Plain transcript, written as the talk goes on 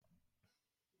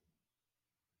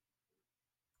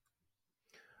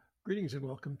Greetings and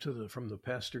welcome to the From the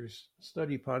Pastor's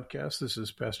Study podcast. This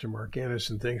is Pastor Mark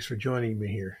Anderson. Thanks for joining me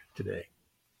here today.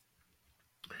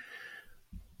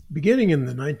 Beginning in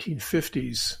the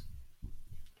 1950s,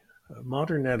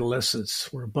 modern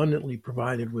adolescents were abundantly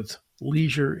provided with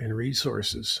leisure and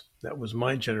resources. That was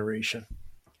my generation.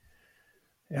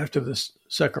 After the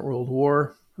Second World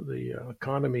War, the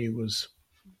economy was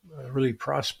really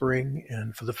prospering,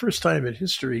 and for the first time in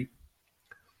history,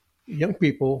 young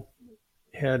people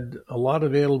had a lot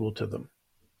available to them.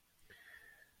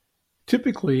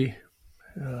 Typically,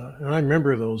 and I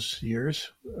remember those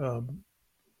years, the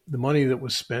money that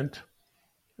was spent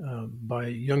by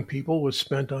young people was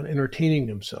spent on entertaining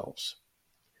themselves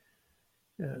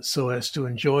so as to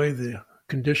enjoy the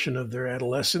condition of their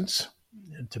adolescence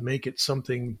and to make it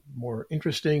something more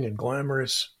interesting and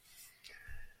glamorous,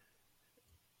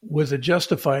 with a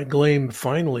justified claim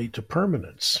finally to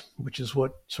permanence, which is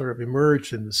what sort of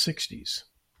emerged in the 60s.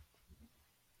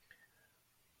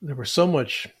 There was so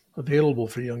much available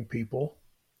for young people,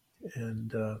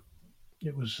 and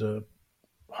it was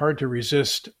hard to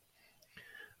resist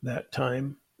that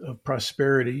time of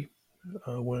prosperity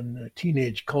when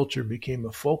teenage culture became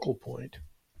a focal point.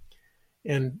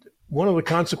 And one of the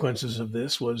consequences of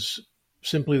this was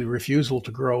simply the refusal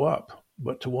to grow up,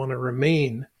 but to want to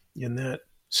remain in that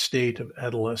state of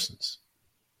adolescence.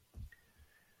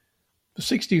 The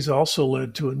 60s also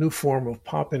led to a new form of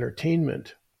pop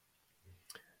entertainment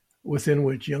within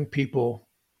which young people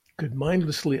could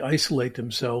mindlessly isolate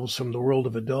themselves from the world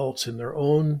of adults in their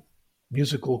own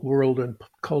musical world and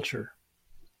culture.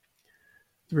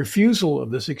 The refusal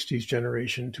of the 60s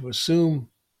generation to assume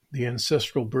the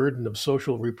ancestral burden of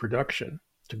social reproduction,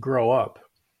 to grow up,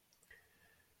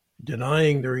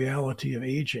 denying the reality of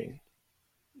aging,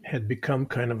 had become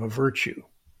kind of a virtue.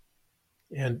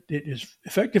 And it is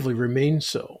effectively remains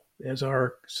so as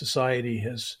our society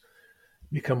has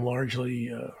become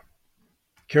largely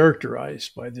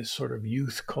characterized by this sort of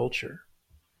youth culture.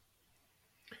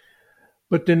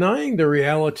 But denying the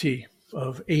reality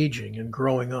of aging and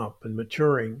growing up and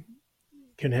maturing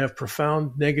can have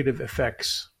profound negative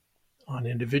effects on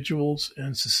individuals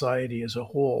and society as a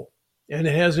whole, and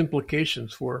it has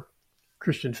implications for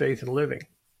Christian faith and living.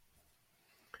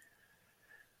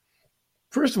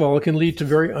 First of all, it can lead to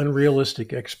very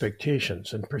unrealistic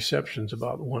expectations and perceptions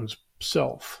about one's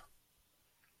self.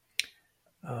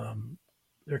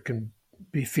 There can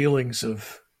be feelings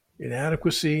of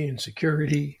inadequacy,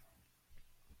 insecurity,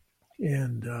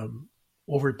 and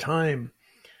over time,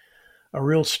 a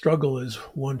real struggle as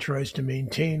one tries to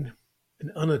maintain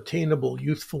an unattainable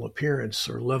youthful appearance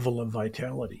or level of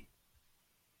vitality.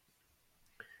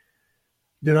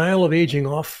 Denial of aging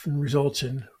often results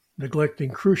in neglecting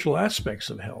crucial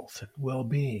aspects of health and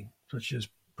well-being, such as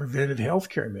preventive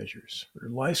healthcare measures or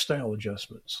lifestyle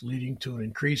adjustments, leading to an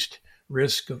increased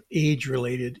risk of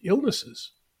age-related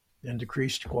illnesses and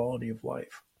decreased quality of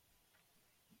life.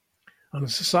 On a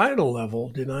societal level,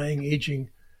 denying aging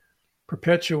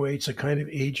perpetuates a kind of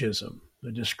ageism.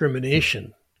 The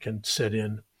discrimination can set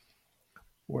in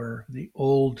where the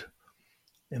old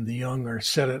and the young are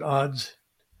set at odds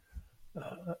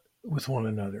with one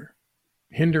another,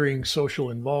 hindering social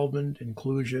involvement,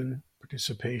 inclusion,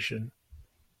 participation,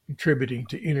 contributing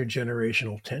to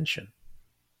intergenerational tension.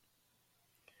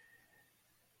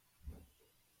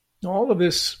 All of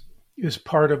this is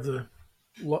part of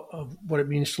what it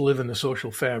means to live in the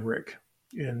social fabric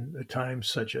in a time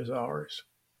such as ours.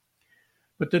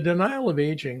 But the denial of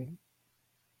aging,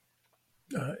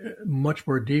 much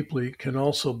more deeply, can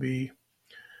also be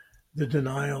the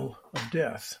denial of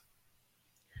death.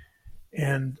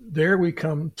 And there we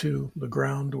come to the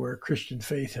ground where Christian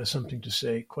faith has something to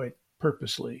say quite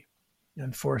purposely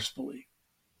and forcefully.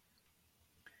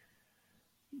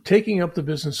 Taking up the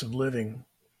business of living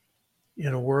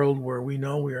in a world where we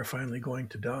know we are finally going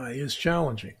to die is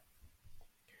challenging.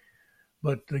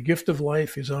 But the gift of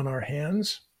life is on our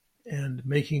hands, and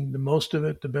making the most of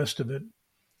it, the best of it,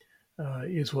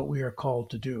 is what we are called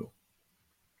to do.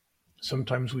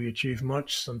 Sometimes we achieve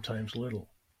much, sometimes little.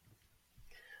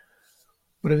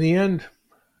 But in the end,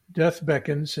 death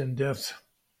beckons and death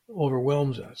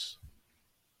overwhelms us.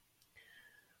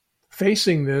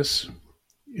 Facing this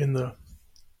in the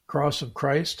cross of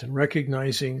Christ and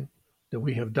recognizing that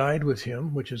we have died with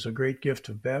him, which is a great gift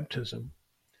of baptism,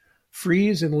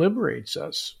 frees and liberates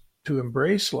us to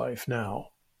embrace life now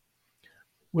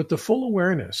with the full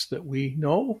awareness that we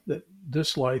know that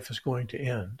this life is going to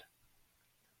end,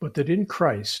 but that in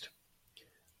Christ,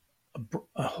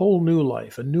 a whole new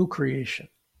life, a new creation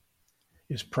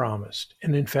is promised,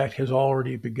 and in fact has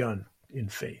already begun in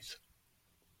faith.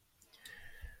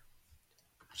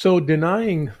 So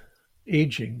denying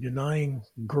aging, denying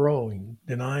growing,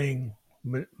 denying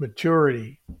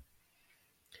maturity,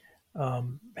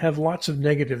 have lots of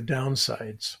negative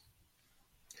downsides.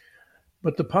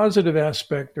 But the positive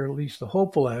aspect, or at least the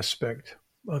hopeful aspect,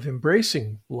 of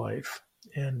embracing life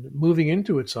and moving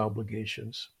into its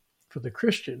obligations for the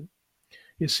Christian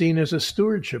is seen as a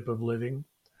stewardship of living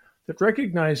that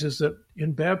recognizes that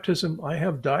in baptism I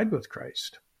have died with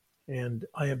Christ and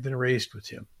I have been raised with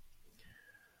him.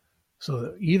 So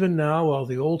that even now, while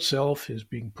the old self is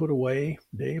being put away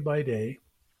day by day,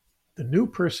 the new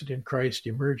person in Christ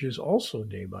emerges also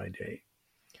day by day,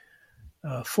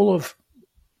 full of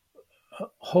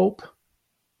hope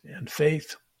and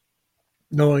faith,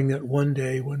 knowing that one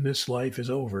day when this life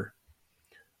is over,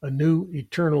 a new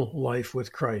eternal life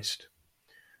with Christ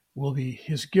will be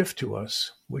his gift to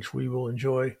us, which we will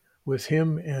enjoy with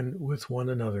him and with one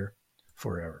another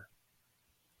forever.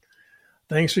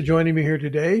 Thanks for joining me here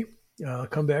today.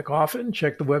 Come back often.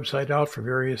 Check the website out for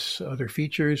various other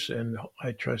features, and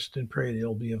I trust and pray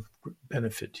they'll be of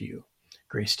benefit to you.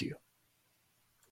 Grace to you.